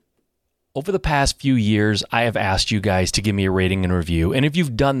Over the past few years, I have asked you guys to give me a rating and review. And if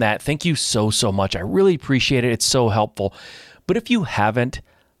you've done that, thank you so much. I really appreciate it. It's so helpful. But if you haven't,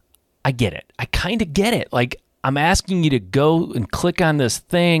 I get it. I kind of get it. Like, I'm asking you to go and click on this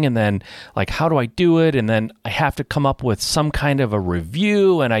thing and then, like, how do I do it? And then I have to come up with some kind of a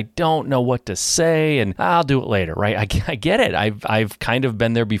review and I don't know what to say and I'll do it later, right? I get it. I've kind of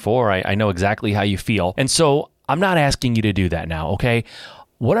been there before. I know exactly how you feel. And so I'm not asking you to do that now, okay?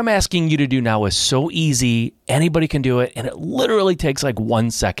 What I'm asking you to do now is so easy. Anybody can do it, and it literally takes like 1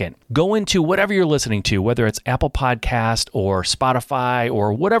 second. Go into whatever you're listening to, whether it's Apple Podcast or Spotify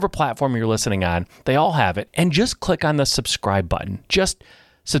or whatever platform you're listening on. They all have it. And just click on the subscribe button. Just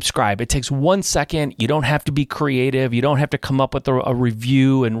subscribe. It takes 1 second. You don't have to be creative. You don't have to come up with a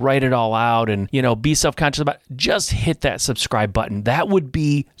review and write it all out and, be self-conscious about it. Just hit that subscribe button. That would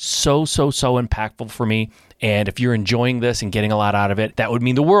be so impactful for me. And if you're enjoying this and getting a lot out of it, that would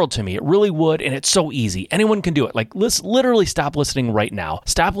mean the world to me. It really would. And it's so easy. Anyone can do it. Like, let's literally stop listening right now.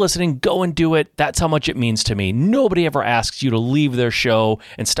 Stop listening. Go and do it. That's how much it means to me. Nobody ever asks you to leave their show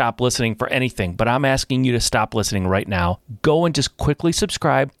and stop listening for anything. But I'm asking you to stop listening right now. Go and just quickly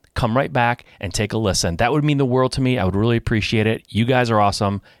subscribe. Come right back and take a listen. That would mean the world to me. I would really appreciate it. You guys are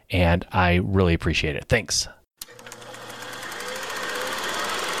awesome. And I really appreciate it. Thanks.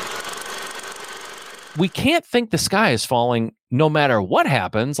 We can't think the sky is falling no matter what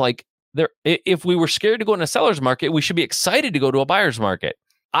happens. Like, if we were scared to go in a seller's market, we should be excited to go to a buyer's market.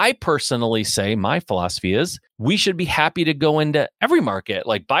 I personally say my philosophy is we should be happy to go into every market,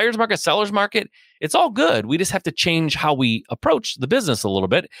 like buyer's market, seller's market. It's all good. We just have to change how we approach the business a little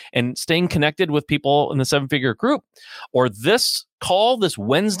bit and staying connected with people in the 7-figure group, or this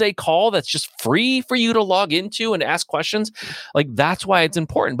Wednesday call that's just free for you to log into and ask questions. Like, that's why it's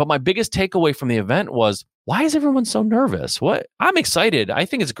important. But my biggest takeaway from the event was, why is everyone so nervous? I'm excited. I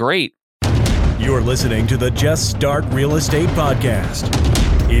think it's great. You're listening to the Just Start Real Estate Podcast.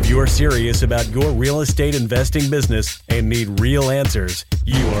 If you're serious about your real estate investing business and need real answers,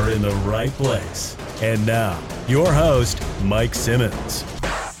 you are in the right place. And now, your host, Mike Simmons.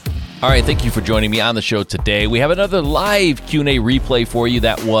 All right, thank you for joining me on the show today. We have another live Q&A replay for you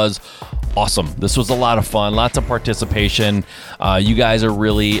that was awesome. This was a lot of fun, lots of participation. You guys are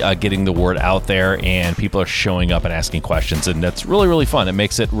really getting the word out there and people are showing up and asking questions. And that's really fun. It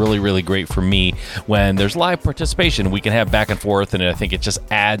makes it really great for me when there's live participation. We can have back and forth, and I think it just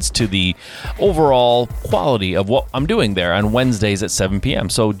adds to the overall quality of what I'm doing there on Wednesdays at 7 p.m.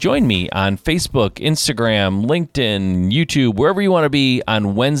 So join me on Facebook, Instagram, LinkedIn, YouTube, wherever you want to be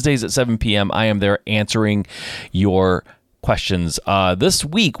on Wednesdays at 7 p.m. I am there answering your questions. This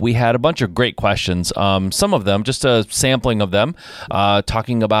week, we had a bunch of great questions. Some of them, just a sampling of them,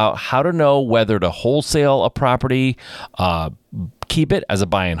 talking about how to know whether to wholesale a property, keep it as a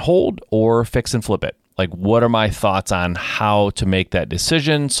buy and hold, or fix and flip it. Like, what are my thoughts on how to make that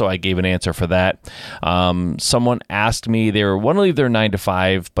decision? So I gave an answer for that. Someone asked me, they want to leave their 9 to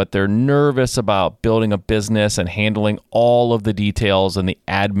 5, but they're nervous about building a business and handling all of the details and the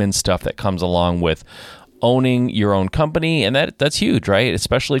admin stuff that comes along with owning your own company, and that's huge, right?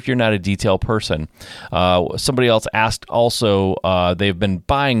 Especially if you're not a detail person. Somebody else asked also, they've been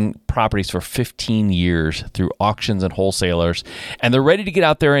buying properties for 15 years through auctions and wholesalers, and they're ready to get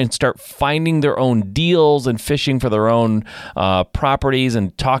out there and start finding their own deals and fishing for their own properties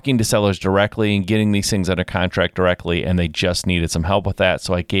and talking to sellers directly and getting these things under contract directly, and they just needed some help with that.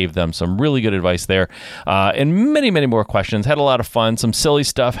 So I gave them some really good advice there, and many more questions. Had a lot of fun, some silly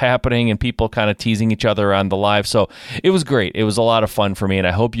stuff happening and people kind of teasing each other on the live. So it was great. It was a lot of fun for me, and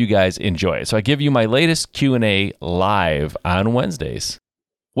I hope you guys enjoy it. So I give you my latest Q&A live on Wednesdays.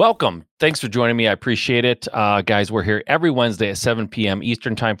 Welcome. Thanks for joining me. I appreciate it. Guys, we're here every Wednesday at 7 p.m.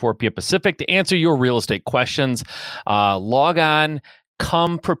 Eastern Time, 4 p.m. Pacific to answer your real estate questions. Log on,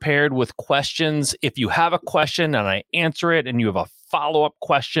 come prepared with questions. If you have a question and I answer it and you have a follow-up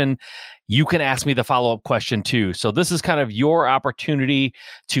question, you can ask me the follow-up question too. So this is kind of your opportunity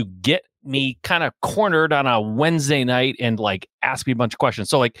to get me kind of cornered on a Wednesday night and like ask me a bunch of questions.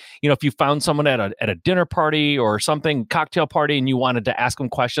 So like, if you found someone at a dinner party or something, cocktail party, and you wanted to ask them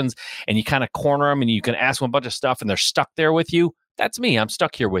questions and you kind of corner them and you can ask them a bunch of stuff and they're stuck there with you, that's me. I'm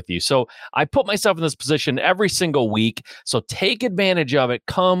stuck here with you. So I put myself in this position every single week. So take advantage of it.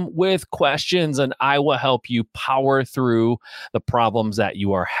 Come with questions and I will help you power through the problems that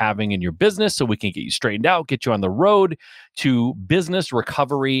you are having in your business so we can get you straightened out, get you on the road to business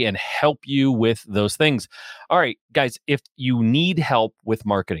recovery and help you with those things. All right, guys, if you need help with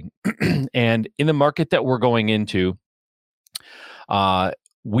marketing and in the market that we're going into,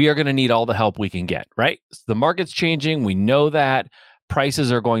 we are going to need all the help we can get, right? The market's changing. We know that.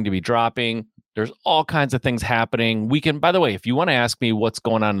 prices are going to be dropping. There's all kinds of things happening. We can, by the way, if you want to ask me what's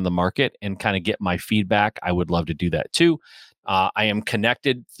going on in the market and kind of get my feedback, I would love to do that too. I am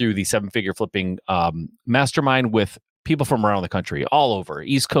connected through the Seven Figure Flipping Mastermind with people from around the country, all over,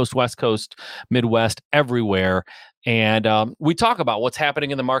 East Coast, West Coast, Midwest, everywhere. And we talk about what's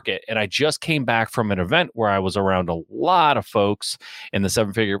happening in the market. And I just came back from an event where I was around a lot of folks in the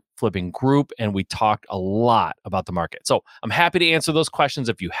Seven Figure Flipping group, and we talked a lot about the market. So I'm happy to answer those questions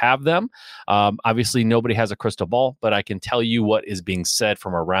if you have them. Obviously, nobody has a crystal ball, but I can tell you what is being said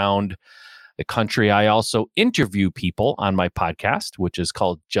from around the country. I also interview people on my podcast, which is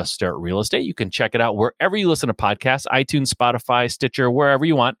called Just Start Real Estate. You can check it out wherever you listen to podcasts, iTunes, Spotify, Stitcher, wherever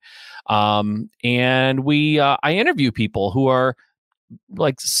you want. And I interview people who are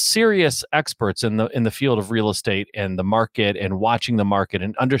like serious experts in the field of real estate and the market and watching the market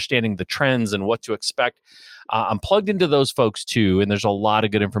and understanding the trends and what to expect. I'm plugged into those folks too, and there's a lot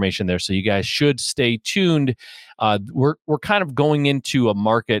of good information there. So you guys should stay tuned. We're kind of going into a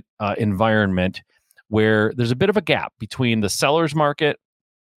market environment where there's a bit of a gap between the seller's market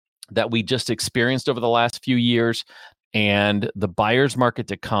that we just experienced over the last few years and the buyer's market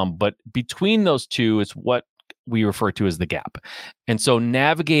to come. But between those two is what we refer to as the gap. And so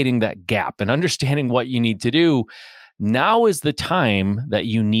navigating that gap and understanding what you need to do, now is the time that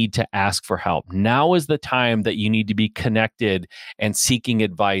you need to ask for help. Now is the time that you need to be connected and seeking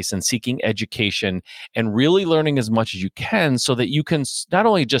advice and seeking education and really learning as much as you can so that you can not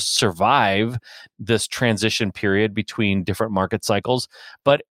only just survive this transition period between different market cycles,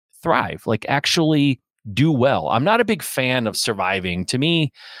 but thrive, like actually do well. I'm not a big fan of surviving. To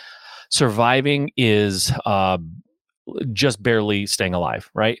me, surviving is just barely staying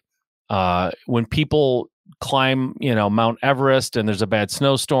alive, right? When people climb, Mount Everest and there's a bad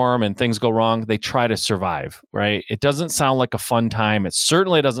snowstorm and things go wrong, they try to survive, right? It doesn't sound like a fun time. It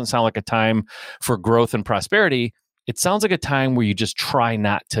certainly doesn't sound like a time for growth and prosperity. It sounds like a time where you just try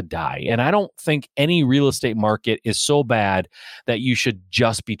not to die. And I don't think any real estate market is so bad that you should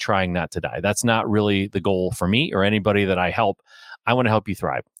just be trying not to die. That's not really the goal for me or anybody that I help. I want to help you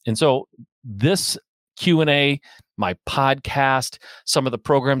thrive. And so this Q&A, my podcast, some of the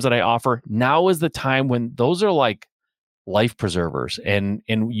programs that I offer, now is the time when those are like life preservers. And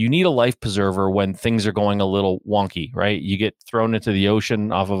you need a life preserver when things are going a little wonky, right? You get thrown into the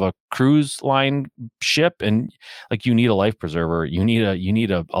ocean off of a cruise line ship and like you need a life preserver. You need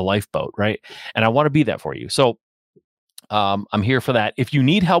a lifeboat, right? And I want to be that for you. So I'm here for that. If you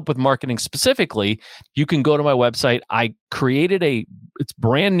need help with marketing specifically, you can go to my website. I created it's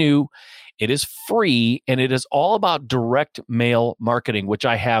brand new. It is free, and it is all about direct mail marketing, which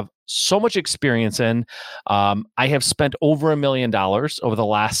I have so much experience in. I have spent over $1 million over the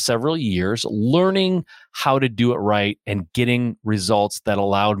last several years learning how to do it right and getting results that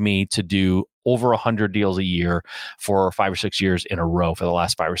allowed me to do over 100 deals a year for 5 or 6 years in a row for the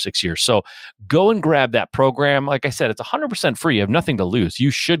last 5 or 6 years. So go and grab that program. Like I said, it's 100% free. You have nothing to lose.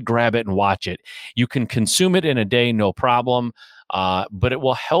 You should grab it and watch it. You can consume it in a day, no problem. But it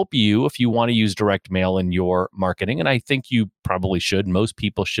will help you if you want to use direct mail in your marketing. And I think you probably should. Most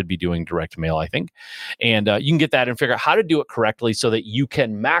people should be doing direct mail, I think. And you can get that and figure out how to do it correctly so that you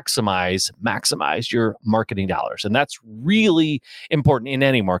can maximize your marketing dollars. And that's really important in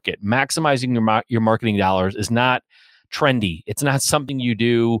any market. Maximizing your marketing dollars is not trendy. It's not something you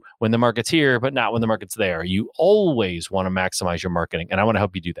do when the market's here, but not when the market's there. You always want to maximize your marketing. And I want to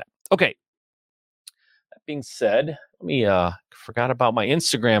help you do that. Okay. Being said, let me forgot about my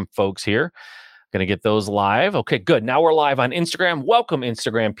Instagram folks here. Gonna get those live. Okay, good. Now we're live on Instagram. Welcome,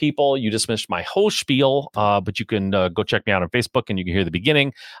 Instagram people. You just missed my whole spiel, but you can go check me out on Facebook and you can hear the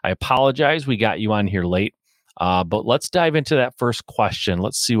beginning. I apologize. We got you on here late. But let's dive into that first question.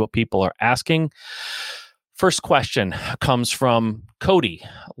 Let's see what people are asking. First question comes from Cody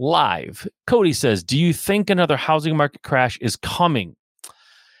live. Cody says, do you think another housing market crash is coming?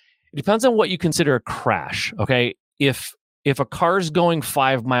 It depends on what you consider a crash, okay? If a car is going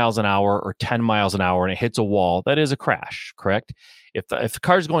 5 miles an hour or 10 miles an hour and it hits a wall, that is a crash, correct? If the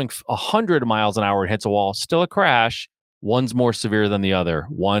car is going 100 miles an hour and hits a wall, still a crash. One's more severe than the other.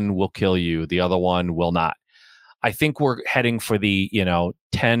 One will kill you. The other one will not. I think we're heading for the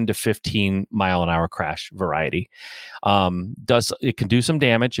 10 to 15 mile an hour crash variety. It can do some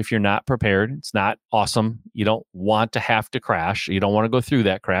damage if you're not prepared. It's not awesome. You don't want to have to crash. You don't want to go through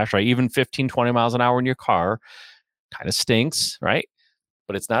that crash, right? Even 15, 20 miles an hour in your car kind of stinks, right?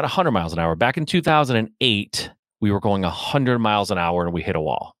 But it's not 100 miles an hour. Back in 2008, we were going 100 miles an hour and we hit a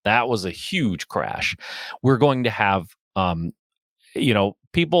wall. That was a huge crash. We're going to have,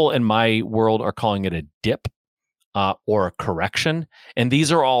 people in my world are calling it a dip. or a correction. And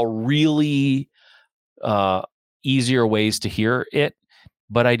these are all really easier ways to hear it.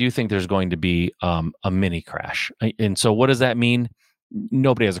 But I do think there's going to be a mini crash. And so what does that mean?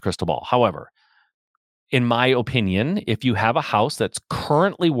 Nobody has a crystal ball. However, in my opinion, if you have a house that's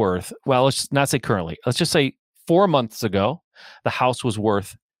currently worth, well, let's not say currently, let's just say 4 months ago, the house was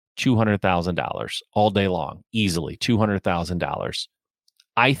worth $200,000 all day long, easily $200,000.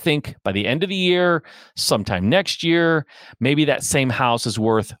 I think by the end of the year, sometime next year, maybe that same house is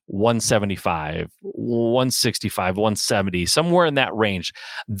worth 175, 165, 170, somewhere in that range.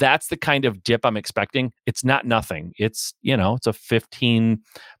 That's the kind of dip I'm expecting. It's not nothing. It's, it's a 15%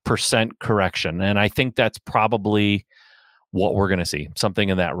 correction. And I think that's probably what we're going to see, something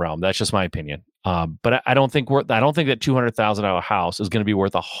in that realm. That's just my opinion. But I don't think that $200,000 house is going to be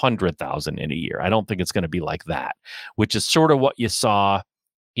worth $100,000 in a year. I don't think it's going to be like that, which is sort of what you saw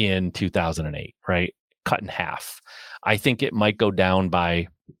in 2008, right? Cut in half. I think it might go down by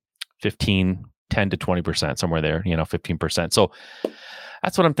 10 to 20%, somewhere there, 15%. So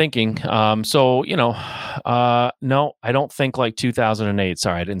that's what I'm thinking. No, I don't think like 2008.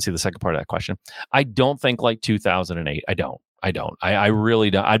 Sorry, I didn't see the second part of that question. I don't think like 2008. I don't. I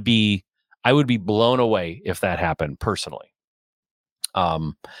really don't. I would be blown away if that happened personally.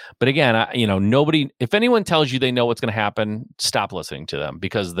 But again, nobody, if anyone tells you they know what's going to happen, stop listening to them,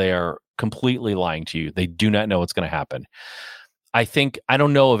 because they are completely lying to you. They do not know what's going to happen. I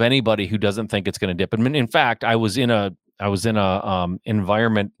don't know of anybody who doesn't think it's going to dip. And in fact, I was in a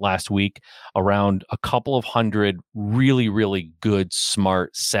environment last week around a couple of hundred really, really good,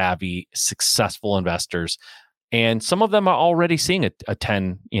 smart, savvy, successful investors. And some of them are already seeing a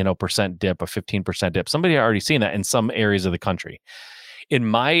 10% dip, a 15% dip. Somebody already seen that in some areas of the country. In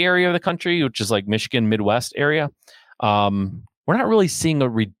my area of the country, which is like Michigan, Midwest area, we're not really seeing a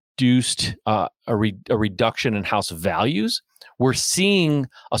reduction in house values. We're seeing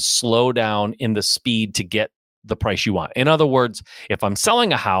a slowdown in the speed to get the price you want. In other words, if I'm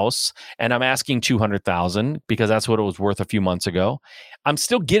selling a house and I'm asking $200,000 because that's what it was worth a few months ago, I'm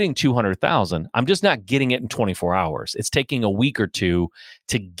still getting $200,000. I'm just not getting it in 24 hours. It's taking a week or two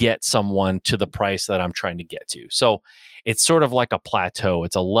to get someone to the price that I'm trying to get to. So it's sort of like a plateau.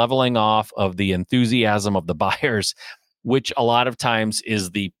 It's a leveling off of the enthusiasm of the buyers, which a lot of times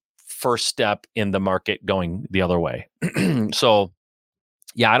is the first step in the market going the other way. So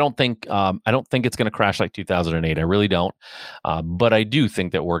yeah, I don't think it's going to crash like 2008. I really don't. But I do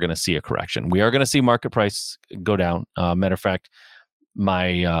think that we're going to see a correction. We are going to see market price go down. Matter of fact,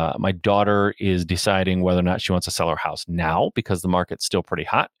 my daughter is deciding whether or not she wants to sell her house now because the market's still pretty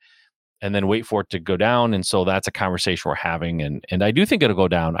hot, and then wait for it to go down. And so that's a conversation we're having. And I do think it'll go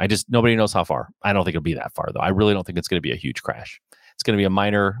down. Nobody knows how far. I don't think it'll be that far though. I really don't think it's going to be a huge crash. It's going to be a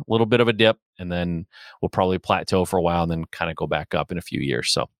minor, little bit of a dip, and then we'll probably plateau for a while and then kind of go back up in a few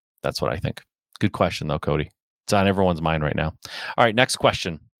years. So that's what I think. Good question though, Cody. It's on everyone's mind right now. All right, next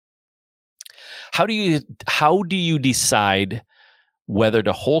question. How do you decide whether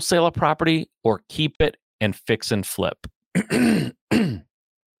to wholesale a property or keep it and fix and flip?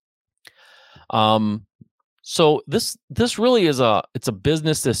 So this really is it's a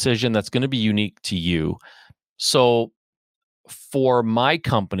business decision that's going to be unique to you. So for my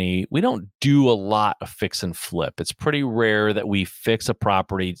company, we don't do a lot of fix and flip. It's pretty rare that we fix a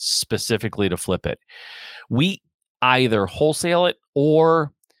property specifically to flip it. We either wholesale it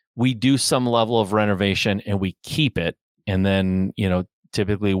or we do some level of renovation and we keep it. And then,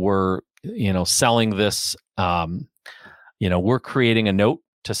 typically we're, selling this, we're creating a note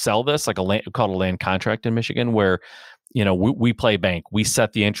to sell this, like called a land contract in Michigan, where, we play bank. We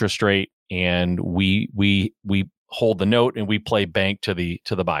set the interest rate and we hold the note and we play bank to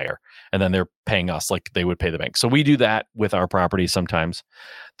the buyer, and then they're paying us like they would pay the bank. So we do that with our properties sometimes.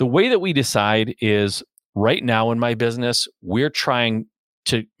 The way that we decide is, right now in my business, we're trying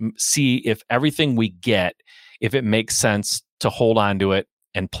to see if everything we get, if it makes sense to hold on to it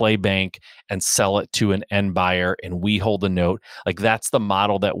and play bank and sell it to an end buyer, and we hold the note. Like, that's the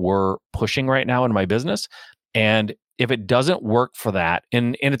model that we're pushing right now in my business. And if it doesn't work for that,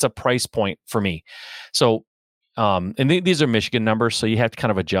 and it's a price point for me. So these are Michigan numbers, so you have to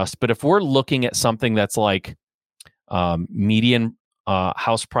kind of adjust. But if we're looking at something that's like median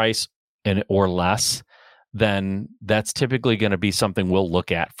house price or less, then that's typically going to be something we'll look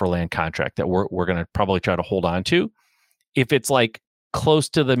at for land contract that we're going to probably try to hold on to. If it's like close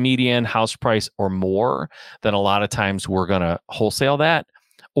to the median house price or more, then a lot of times we're going to wholesale that.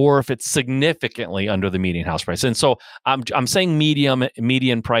 Or if it's significantly under the median house price. And so I'm saying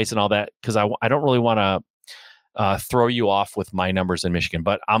median price and all that because I don't really want to throw you off with my numbers in Michigan,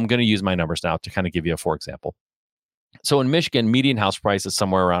 but I'm going to use my numbers now to kind of give you a for example. So in Michigan, median house price is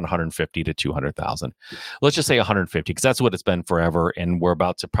somewhere around 150 to 200,000. Let's just say 150 because that's what it's been forever, and we're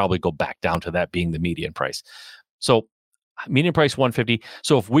about to probably go back down to that being the median price. So median price 150.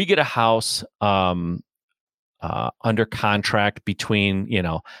 So if we get a house under contract between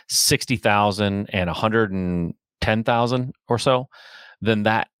 60,000 and 110,000 or so, then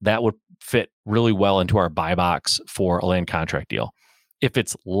that would fit really well into our buy box for a land contract deal. If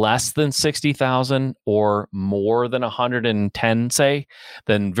it's less than 60,000 or more than 110, say,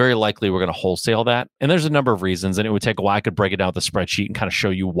 then very likely we're going to wholesale that. And there's a number of reasons, and it would take a while. I could break it down with the spreadsheet and kind of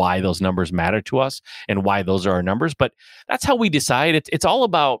show you why those numbers matter to us and why those are our numbers. But that's how we decide. It's all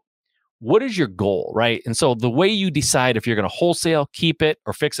about what is your goal, right? And so the way you decide if you're going to wholesale, keep it,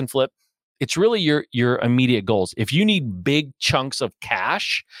 or fix and flip, it's really your immediate goals. If you need big chunks of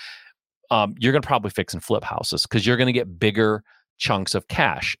cash, you're going to probably fix and flip houses because you're going to get bigger chunks of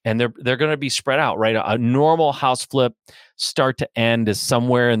cash, and they're going to be spread out, right? A normal house flip, start to end, is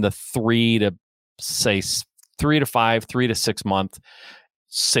somewhere in the 3 to 5, 3 to 6 month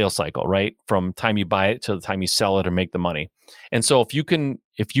sales cycle, right? From time you buy it to the time you sell it or make the money. And so if you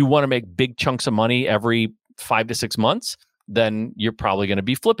want to make big chunks of money every 5 to 6 months, then you're probably going to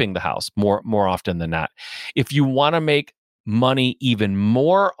be flipping the house more often than not. If you want to make money even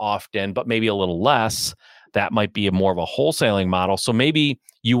more often, but maybe a little less, that might be more of a wholesaling model. So maybe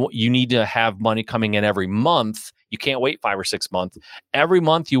you need to have money coming in every month. You can't wait 5 or 6 months. Every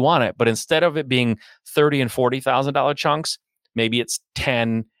month you want it, but instead of it being $30,000 and $40,000 chunks, maybe it's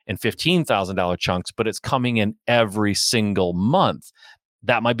 $10,000 and $15,000 chunks, but it's coming in every single month.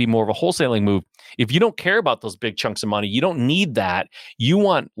 That might be more of a wholesaling move. If you don't care about those big chunks of money, you don't need that. You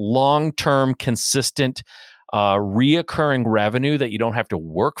want long-term, consistent, reoccurring revenue that you don't have to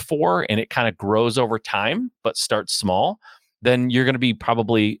work for, and it kind of grows over time, but starts small, then you're going to be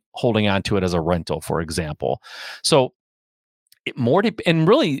probably holding on to it as a rental, for example. So and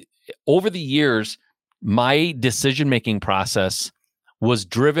really over the years, my decision-making process was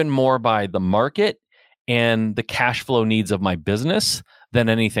driven more by the market and the cash flow needs of my business than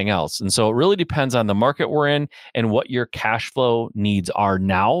anything else. And so it really depends on the market we're in and what your cash flow needs are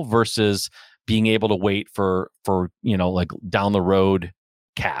now versus being able to wait for like down the road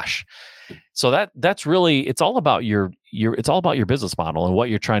cash. So that's really, it's all about your business model and what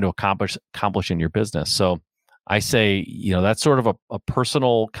you're trying to accomplish in your business. So I say, that's sort of a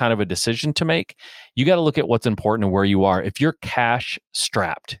personal kind of a decision to make. You got to look at what's important and where you are. If you're cash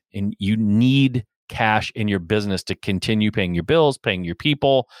strapped and you need cash in your business to continue paying your bills, paying your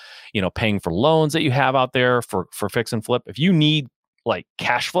people, paying for loans that you have out there for fix and flip, if you need like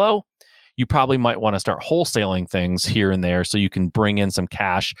cash flow, you probably might want to start wholesaling things here and there so you can bring in some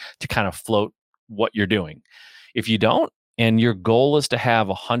cash to kind of float what you're doing. If you don't, and your goal is to have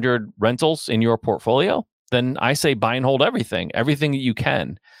 100 rentals in your portfolio, then I say buy and hold everything that you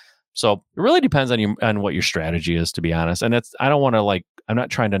can. So it really depends on what your strategy is, to be honest. And I'm not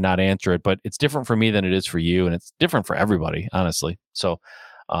trying to not answer it, but it's different for me than it is for you, and it's different for everybody, honestly. So,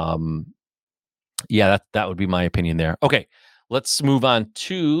 that would be my opinion there. Okay. Let's move on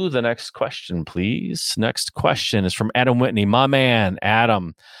to the next question, please. Next question is from Adam Whitney. My man,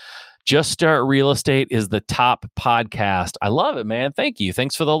 Adam. Just Start Real Estate is the top podcast. I love it, man. Thank you.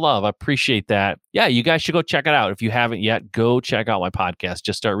 Thanks for the love. I appreciate that. Yeah, you guys should go check it out. If you haven't yet, go check out my podcast,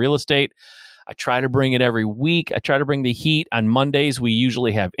 Just Start Real Estate. I try to bring it every week. I try to bring the heat. On Mondays, we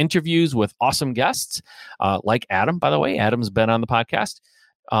usually have interviews with awesome guests, like Adam, by the way. Adam's been on the podcast.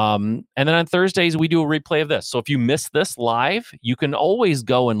 And then on Thursdays, we do a replay of this. So if you miss this live, you can always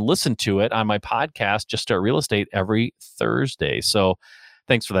go and listen to it on my podcast, Just Start Real Estate, every Thursday. So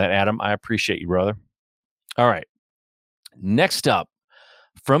thanks for that, Adam. I appreciate you, brother. All right. Next up,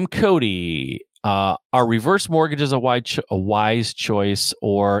 from Cody, are reverse mortgages a wise choice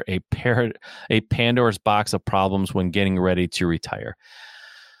or a Pandora's box of problems when getting ready to retire?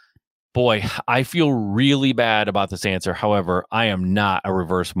 Boy, I feel really bad about this answer. However, I am not a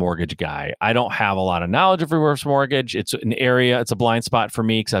reverse mortgage guy. I don't have a lot of knowledge of reverse mortgage. It's a blind spot for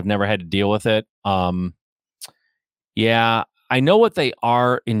me because I've never had to deal with it. Yeah, I know what they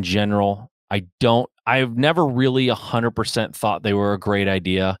are in general. I've never really 100% thought they were a great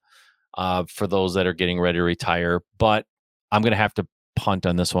idea for those that are getting ready to retire, but I'm going to have to punt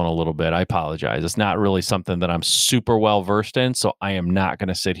on this one a little bit. I apologize. It's not really something that I'm super well versed in, so I am not going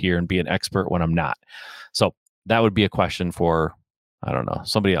to sit here and be an expert when I'm not. So that would be a question for, I don't know,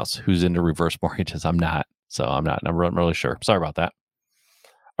 somebody else who's into reverse mortgages. I'm not. So I'm really sure. Sorry about that.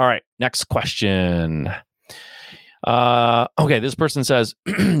 All right, next question. Okay, this person says,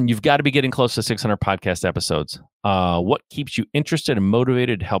 you've got to be getting close to 600 podcast episodes. What keeps you interested and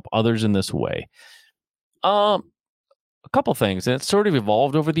motivated to help others in this way? a couple things, and it's sort of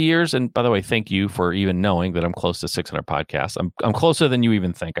evolved over the years. And by the way, thank you for even knowing that I'm close to 600 podcasts. I'm closer than you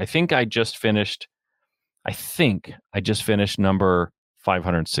even think. I think I just finished number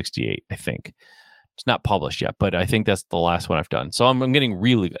 568. I think it's not published yet, but I think that's the last one I've done. So I'm getting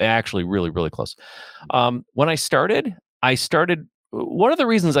really close. When I started. One of the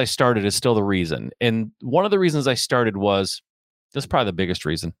reasons I started is still the reason, and one of the reasons I started was this is probably the biggest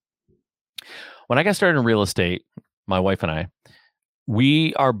reason. When I got started in real estate, my wife and I,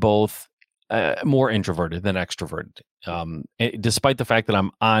 we are both more introverted than extroverted. Despite the fact that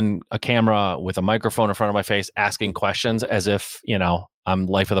I'm on a camera with a microphone in front of my face asking questions as if, I'm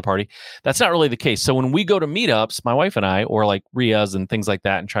life of the party, that's not really the case. So when we go to meetups, my wife and I, or like RIAs and things like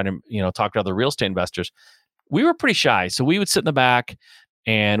that, and try to, talk to other real estate investors, we were pretty shy. So we would sit in the back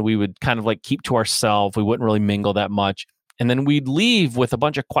and we would kind of like keep to ourselves. We wouldn't really mingle that much. And then we'd leave with a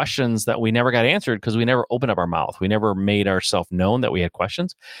bunch of questions that we never got answered because we never opened up our mouth. We never made ourselves known that we had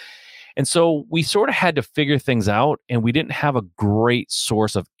questions. And so we sort of had to figure things out, and we didn't have a great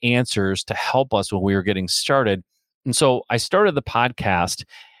source of answers to help us when we were getting started. And so I started the podcast,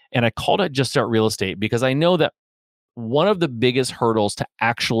 and I called it Just Start Real Estate because I know that one of the biggest hurdles to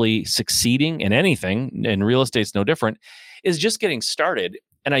actually succeeding in anything, and real estate's no different, is just getting started.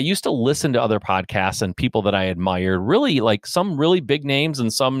 And I used to listen to other podcasts and people that I admired, really like some really big names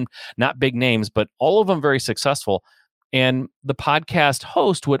and some not big names, but all of them very successful. And the podcast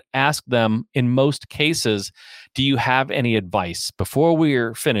host would ask them in most cases, do you have any advice? Before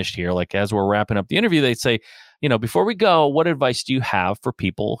we're finished here, like as we're wrapping up the interview, they'd say, before we go, what advice do you have for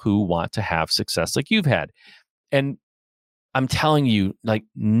people who want to have success like you've had? And I'm telling you, like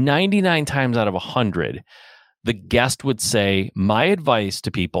 99 times out of 100, the guest would say, my advice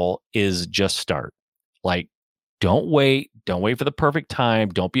to people is just start. Like, don't wait for the perfect time.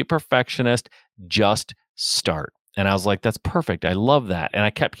 Don't be a perfectionist. Just start. And I was like, that's perfect. I love that. And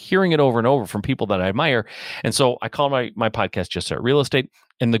I kept hearing it over and over from people that I admire. And so I called my podcast Just Start Real Estate.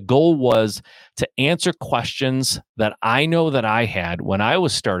 And the goal was to answer questions that I know that I had when I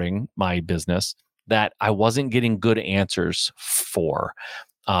was starting my business that I wasn't getting good answers for.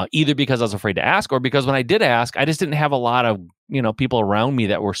 Either because I was afraid to ask, or because when I did ask, I just didn't have a lot of, people around me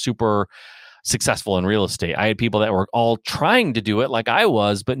that were super successful in real estate. I had people that were all trying to do it like I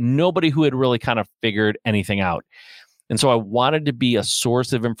was, but nobody who had really kind of figured anything out. And so I wanted to be a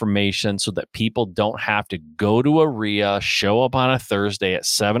source of information so that people don't have to go to a RIA, show up on a Thursday at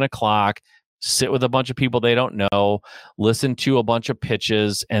 7:00, sit with a bunch of people they don't know, listen to a bunch of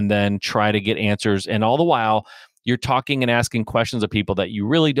pitches, and then try to get answers. And all the while, you're talking and asking questions of people that you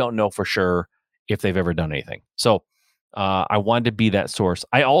really don't know for sure if they've ever done anything. So I wanted to be that source.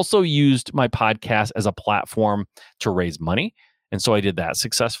 I also used my podcast as a platform to raise money. And so I did that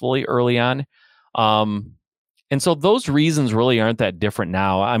successfully early on. And so those reasons really aren't that different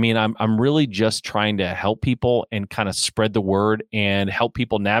now. I mean, I'm really just trying to help people and kind of spread the word and help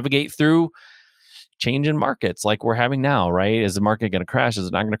people navigate through change in markets like we're having now, right? Is the market going to crash? Is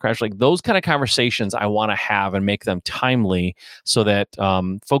it not going to crash? Like those kind of conversations I want to have and make them timely so that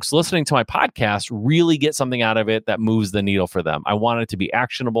folks listening to my podcast really get something out of it that moves the needle for them. I want it to be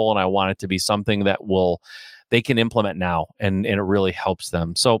actionable, and I want it to be something that they can implement now, and it really helps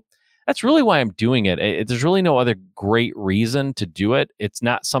them. So that's really why I'm doing it. There's really no other great reason to do it. It's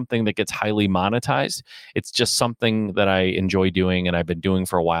not something that gets highly monetized. It's just something that I enjoy doing, and I've been doing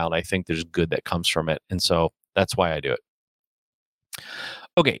for a while, and I think there's good that comes from it. And so that's why I do it.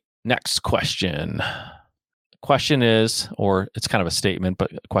 Okay, next question. Question is, or it's kind of a statement,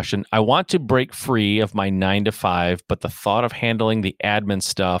 but a question. I want to break free of my 9-to-5, but the thought of handling the admin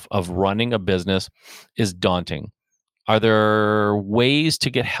stuff of running a business is daunting. Are there ways to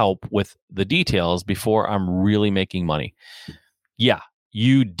get help with the details before I'm really making money? Yeah,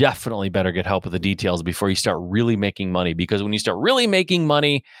 you definitely better get help with the details before you start really making money, because when you start really making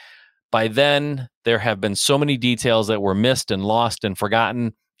money, by then there have been so many details that were missed and lost and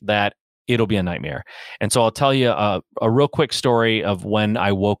forgotten that it'll be a nightmare. And so I'll tell you a real quick story of when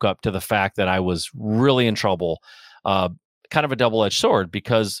I woke up to the fact that I was really in trouble. Kind of a double-edged sword,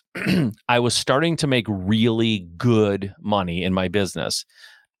 because I was starting to make really good money in my business.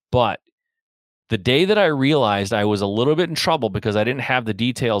 But the day that I realized I was a little bit in trouble because I didn't have the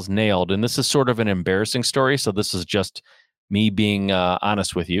details nailed, and this is sort of an embarrassing story, so this is just me being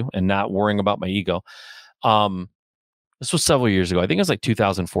honest with you and not worrying about my ego. This was several years ago. I think it was like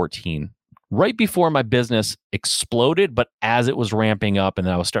 2014, right before my business exploded, but as it was ramping up and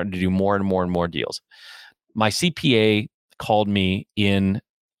I was starting to do more and more and more deals. My CPA called me in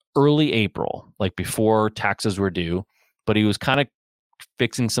early April, like before taxes were due, but he was kind of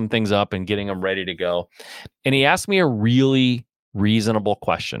fixing some things up and getting them ready to go. And he asked me a really reasonable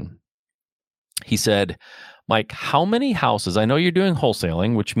question. He said, Mike, how many houses? I know you're doing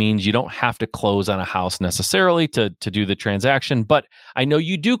wholesaling, which means you don't have to close on a house necessarily to do the transaction, but I know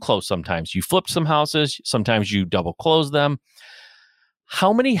you do close sometimes. You flip some houses, sometimes you double close them.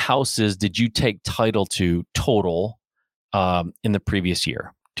 How many houses did you take title to total in the previous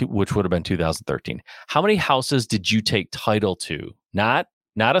year, which would have been 2013? How many houses did you take title to? Not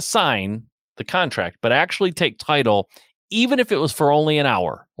assign the contract, but actually take title, even if it was for only an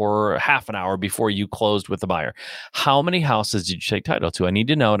hour or half an hour before you closed with the buyer. How many houses did you take title to? I need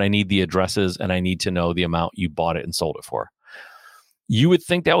to know, and I need the addresses, and I need to know the amount you bought it and sold it for. You would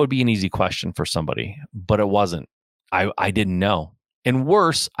think that would be an easy question for somebody, but it wasn't. I didn't know. And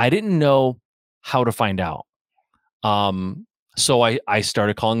worse, I didn't know how to find out. So I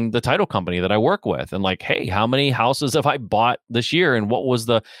started calling the title company that I work with and like, hey, how many houses have I bought this year? And what was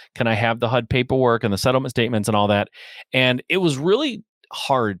can I have the HUD paperwork and the settlement statements and all that? And it was really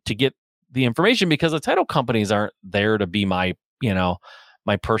hard to get the information because the title companies aren't there to be my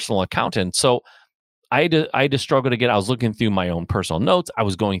personal accountant. So I had to struggle to get. I was looking through my own personal notes. I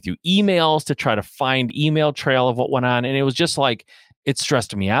was going through emails to try to find email trail of what went on. And it was just like, it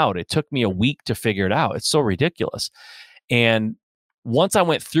stressed me out. It took me a week to figure it out. It's so ridiculous. And once I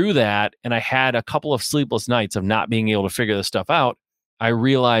went through that and I had a couple of sleepless nights of not being able to figure this stuff out, I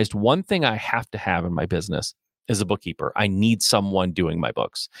realized one thing I have to have in my business is a bookkeeper. I need someone doing my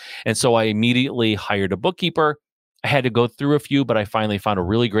books. And so I immediately hired a bookkeeper. I had to go through a few, but I finally found a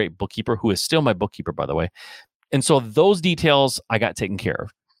really great bookkeeper who is still my bookkeeper, by the way. And so those details I got taken care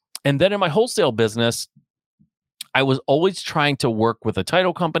of. And then in my wholesale business, I was always trying to work with a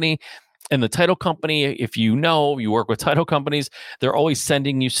title company. And the title company, if you work with title companies, they're always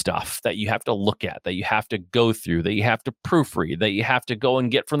sending you stuff that you have to look at, that you have to go through, that you have to proofread, that you have to go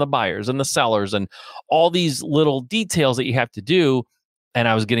and get from the buyers and the sellers and all these little details that you have to do. And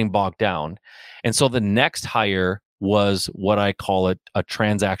I was getting bogged down. And so the next hire was what I call a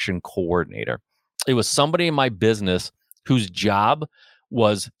transaction coordinator. It was somebody in my business whose job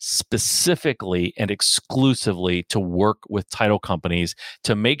was specifically and exclusively to work with title companies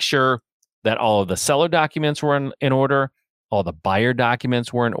to make sure that all of the seller documents were in order, all the buyer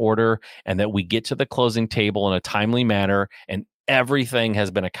documents were in order, and that we get to the closing table in a timely manner, and everything has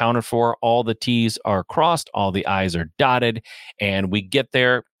been accounted for. All the T's are crossed, all the I's are dotted, and we get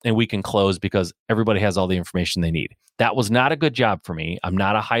there and we can close because everybody has all the information they need. That was not a good job for me. I'm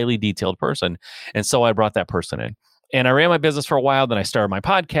not a highly detailed person. And so I brought that person in. And I ran my business for a while. Then I started my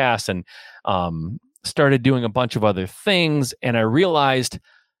podcast and started doing a bunch of other things. And I realized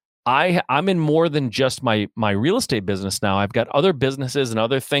I'm in more than just my real estate business now. I've got other businesses and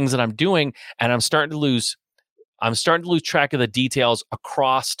other things that I'm doing, and I'm starting to lose track of the details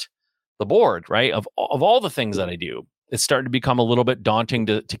across the board, right? Of all the things that I do. It's starting to become a little bit daunting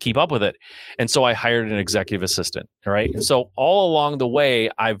to keep up with it. And so I hired an executive assistant, right? And so all along the way,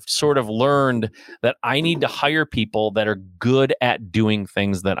 I've sort of learned that I need to hire people that are good at doing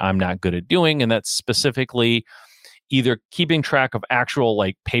things that I'm not good at doing. And that's specifically either keeping track of actual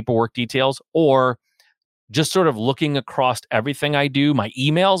like paperwork details or just sort of looking across everything I do. My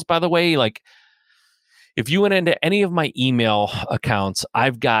emails, by the way, like if you went into any of my email accounts,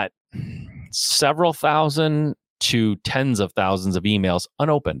 I've got several thousand to tens of thousands of emails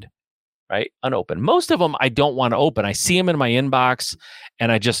unopened, right? Unopened. Most of them I don't want to open. I see them in my inbox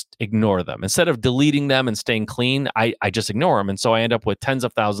and I just ignore them. Instead of deleting them and staying clean, I just ignore them. And so I end up with tens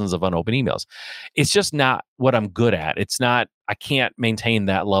of thousands of unopened emails. It's just not what I'm good at. I can't maintain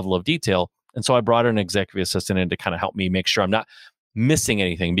that level of detail. And so I brought an executive assistant in to kind of help me make sure I'm not missing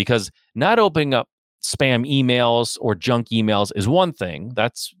anything, because not opening up spam emails or junk emails is one thing.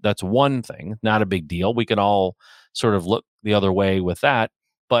 That's one thing, not a big deal. We can all sort of look the other way with that.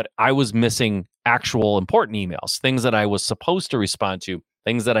 But I was missing actual important emails, things that I was supposed to respond to,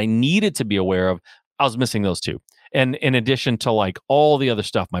 things that I needed to be aware of. I was missing those too. And in addition to like all the other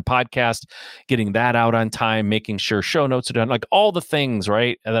stuff, my podcast, getting that out on time, making sure show notes are done, like all the things,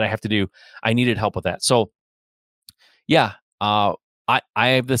 right, that I have to do, I needed help with that. So yeah, I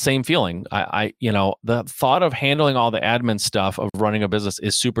have the same feeling. The thought of handling all the admin stuff of running a business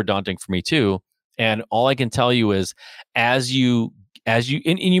is super daunting for me too. And all I can tell you is as you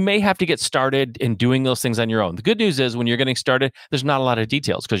you may have to get started in doing those things on your own. The good news is when you're getting started, there's not a lot of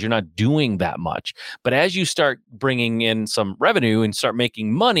details because you're not doing that much. But as you start bringing in some revenue and start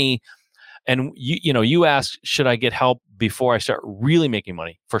making money, and you ask, should I get help before I start really making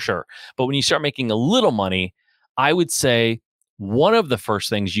money? For sure. But when you start making a little money, I would say one of the first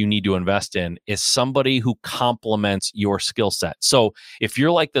things you need to invest in is somebody who complements your skill set. So if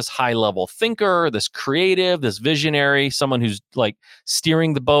you're like this high level thinker, this creative, this visionary, someone who's like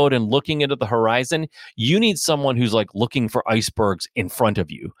steering the boat and looking into the horizon, you need someone who's like looking for icebergs in front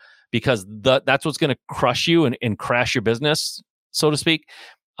of you, because that's what's going to crush you and crash your business, so to speak.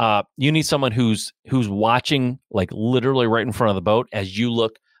 You need someone who's watching like literally right in front of the boat as you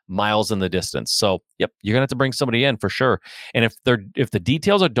look miles in the distance. So, yep, you're gonna have to bring somebody in for sure. And if the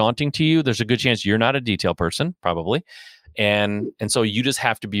details are daunting to you, there's a good chance you're not a detail person, probably. And so you just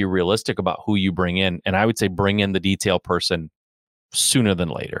have to be realistic about who you bring in. And I would say bring in the detail person sooner than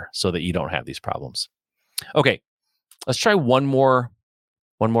later so that you don't have these problems. Okay, let's try one more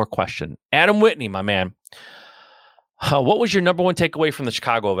question. Adam Whitney, my man. What was your number one takeaway from the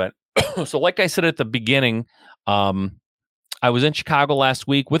Chicago event? So like I said at the beginning, I was in Chicago last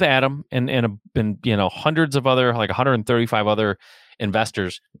week with Adam and hundreds of other, like 135 other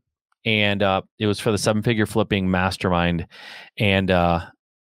investors. And it was for the 7-figure flipping mastermind. And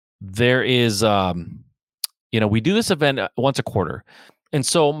there is, we do this event once a quarter. And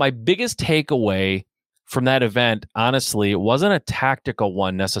so my biggest takeaway from that event, honestly, it wasn't a tactical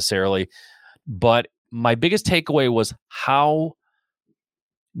one necessarily, but my biggest takeaway was how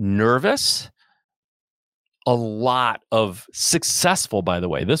nervous a lot of successful, by the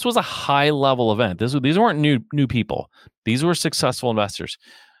way, this was a high level event. These weren't new people. These were successful investors.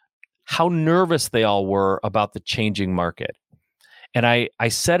 How nervous they all were about the changing market. And I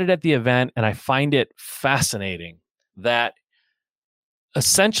said it at the event, and I find it fascinating that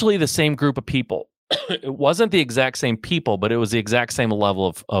essentially the same group of people, it wasn't the exact same people, but it was the exact same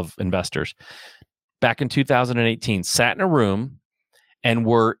level of investors back in 2018, sat in a room and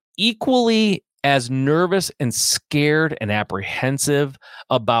were equally as nervous and scared and apprehensive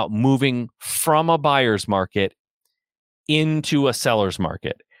about moving from a buyer's market into a seller's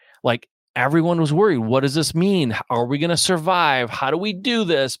market. Like, everyone was worried. What does this mean? Are we going to survive? How do we do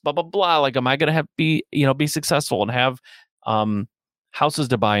this? Blah, blah, blah. Like, am I going to be successful and have houses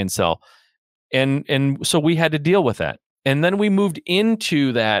to buy and sell? And so we had to deal with that. And then we moved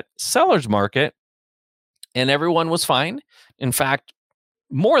into that seller's market, and everyone was fine. In fact,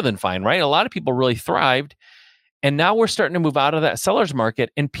 more than fine, right? A lot of people really thrived. And now we're starting to move out of that seller's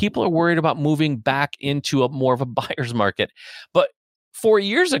market, and people are worried about moving back into a more of a buyer's market. But 4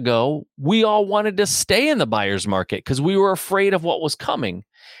 years ago, we all wanted to stay in the buyer's market because we were afraid of what was coming.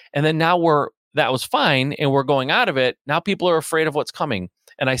 And then now that was fine, and we're going out of it. Now people are afraid of what's coming.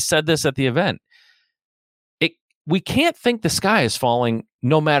 And I said this at the event. We can't think the sky is falling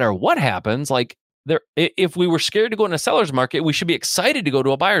no matter what happens. Like, if we were scared to go in a seller's market, we should be excited to go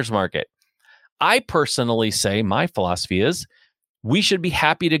to a buyer's market. I personally say my philosophy is we should be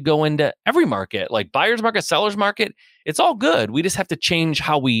happy to go into every market, like buyer's market, seller's market. It's all good. We just have to change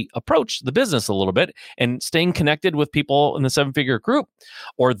how we approach the business a little bit, and staying connected with people in the 7-figure group,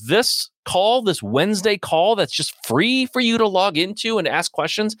 or this Wednesday call that's just free for you to log into and ask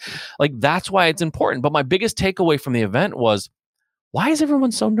questions. Like, that's why it's important. But my biggest takeaway from the event was, why is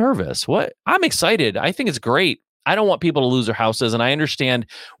everyone so nervous? I'm excited. I think it's great. I don't want people to lose their houses. And I understand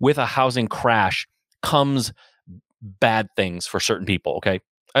with a housing crash comes bad things for certain people. Okay.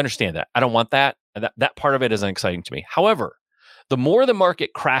 I understand that. I don't want that. That part of it isn't exciting to me. However, the more the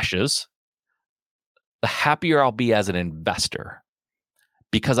market crashes, the happier I'll be as an investor,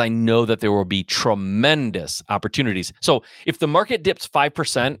 because I know that there will be tremendous opportunities. So if the market dips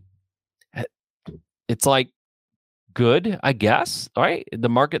 5%, it's like, good, I guess. All right. The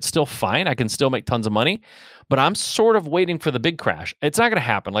market's still fine. I can still make tons of money, but I'm sort of waiting for the big crash. It's not going to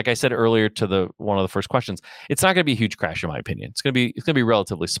happen. Like I said earlier to one of the first questions, it's not going to be a huge crash in my opinion. It's going to be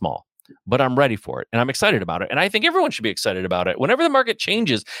relatively small, but I'm ready for it and I'm excited about it. And I think everyone should be excited about it. Whenever the market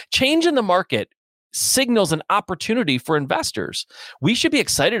changes, change in the market signals an opportunity for investors. We should be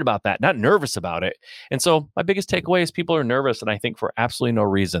excited about that, not nervous about it. And so my biggest takeaway is people are nervous, and I think for absolutely no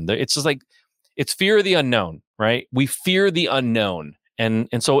reason. It's just like, it's fear of the unknown, right? We fear the unknown. And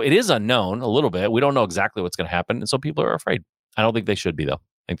so it is unknown a little bit. We don't know exactly what's going to happen. And so people are afraid. I don't think they should be, though. I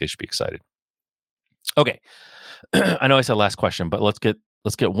think they should be excited. Okay. I know I said last question, but let's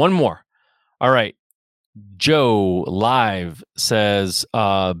get one more. All right. Joe Live says,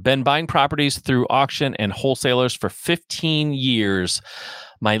 been buying properties through auction and wholesalers for 15 years.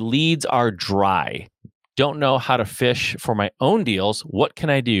 My leads are dry. Don't know how to fish for my own deals. What can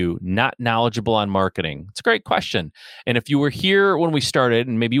I do? Not knowledgeable on marketing. It's a great question. And if you were here when we started,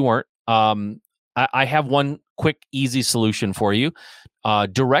 and maybe you weren't, I have one quick, easy solution for you.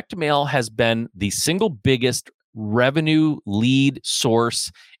 Direct mail has been the single biggest revenue lead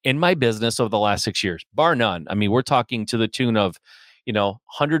source in my business over the last 6 years, bar none. I mean, we're talking to the tune of,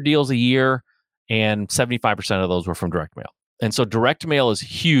 100 deals a year, and 75% of those were from direct mail. And so direct mail is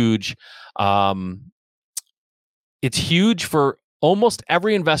huge. It's huge for almost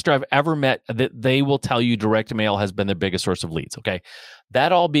every investor I've ever met, that they will tell you direct mail has been their biggest source of leads. Okay.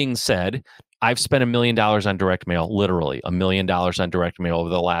 That all being said, I've spent $1 million on direct mail, literally $1 million on direct mail over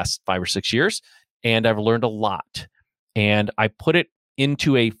the last 5 or 6 years. And I've learned a lot. And I put it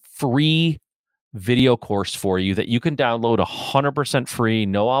into a free video course for you that you can download 100% free,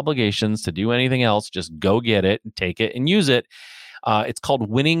 no obligations to do anything else. Just go get it and take it and use it. It's called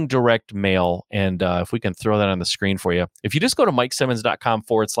Winning Direct Mail. And if we can throw that on the screen for you, if you just go to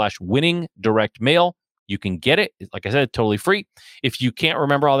MikeSimmons.com/winning direct mail, you can get it. Like I said, totally free. If you can't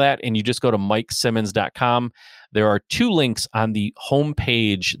remember all that and you just go to MikeSimmons.com, there are 2 links on the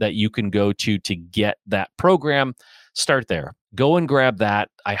homepage that you can go to get that program. Start there. Go and grab that.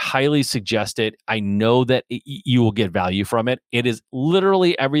 I highly suggest it. I know that you will get value from it. It is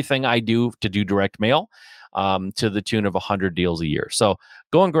literally everything I do to do direct mail, to the tune of 100 deals a year. So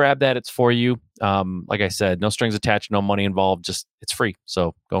go and grab that. It's for you. Like I said, no strings attached, no money involved. Just it's free.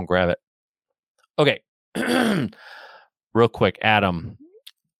 So go and grab it. Okay. Real quick, Adam.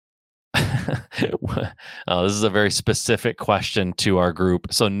 This is a very specific question to our group,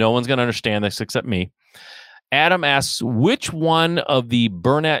 so no one's going to understand this except me. Adam asks, which one of the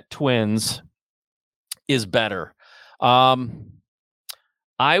Burnett twins is better? I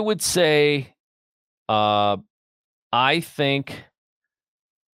would say, I think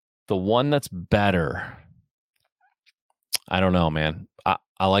the one that's better. I don't know, man.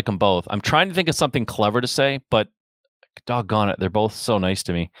 I like them both. I'm trying to think of something clever to say, but doggone it, they're both so nice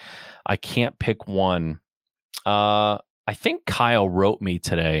to me. I can't pick one. I think Kyle wrote me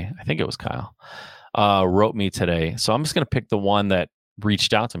today. I think it was Kyle wrote me today. So I'm just going to pick the one that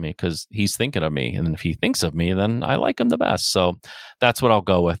reached out to me because he's thinking of me. And if he thinks of me, then I like him the best. So that's what I'll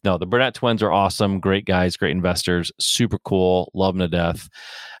go with. No, the Burnett twins are awesome. Great guys, great investors, super cool. Love them to death.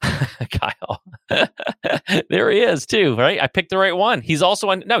 Kyle. There he is too, right? I picked the right one. He's also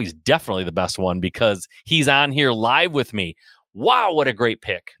on. No, he's definitely the best one because he's on here live with me. Wow, what a great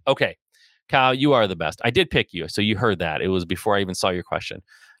pick. Okay, Kyle, you are the best. I did pick you, so you heard that. It was before I even saw your question.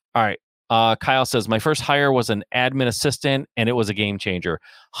 All right. Kyle says, my first hire was an admin assistant, and it was a game changer.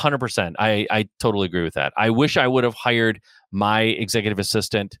 100%. I totally agree with that. I wish I would have hired my executive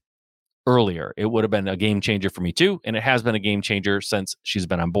assistant earlier. It would have been a game changer for me too, and it has been a game changer since she's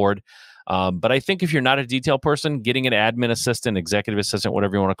been on board. But I think if you're not a detail person, getting an admin assistant, executive assistant,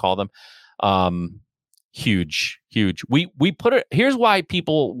 whatever you want to call them, huge. We put it. Here's why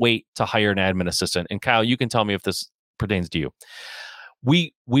people wait to hire an admin assistant. And Kyle, you can tell me if this pertains to you.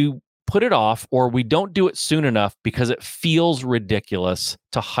 We put it off, or we don't do it soon enough because it feels ridiculous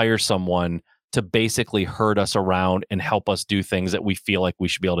to hire someone to basically herd us around and help us do things that we feel like we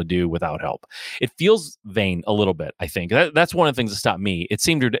should be able to do without help. It feels vain a little bit, I think. That's one of the things that stopped me. It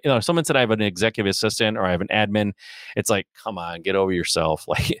seemed, someone said I have an executive assistant or I have an admin. It's like, come on, get over yourself.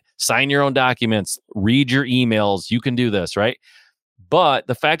 Like, sign your own documents, read your emails. You can do this, right? But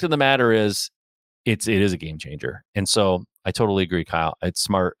the fact of the matter is, it is a game changer. And so I totally agree, Kyle. It's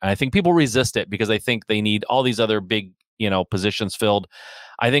smart. And I think people resist it because I think they need all these other big, positions filled.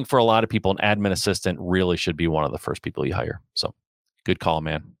 I think for a lot of people, an admin assistant really should be one of the first people you hire. So good call,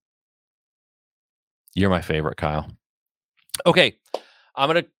 man. You're my favorite, Kyle. Okay.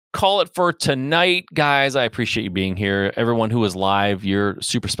 I'm going to call it for tonight, guys. I appreciate you being here. Everyone who is live, you're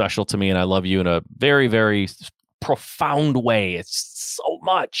super special to me, and I love you in a very, very profound way. It's so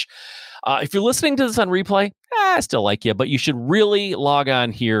much. If you're listening to this on replay, I still like you, but you should really log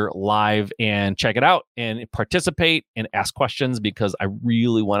on here live and check it out and participate and ask questions because I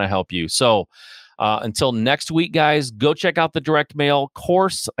really want to help you. So until next week, guys, go check out the direct mail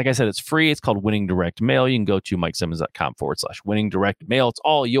course. Like I said, it's free. It's called Winning Direct Mail. You can go to MikeSimmons.com/winning direct mail. It's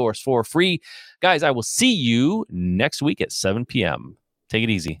all yours for free. Guys, I will see you next week at 7 p.m. Take it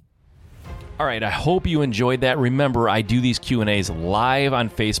easy. All right, I hope you enjoyed that. Remember, I do these Q&As live on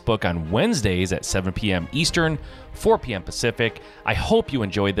Facebook on Wednesdays at 7 p.m. Eastern, 4 p.m. Pacific. I hope you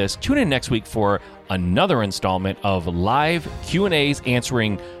enjoyed this. Tune in next week for another installment of live Q&As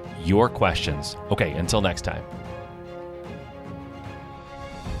answering your questions. Okay, until next time.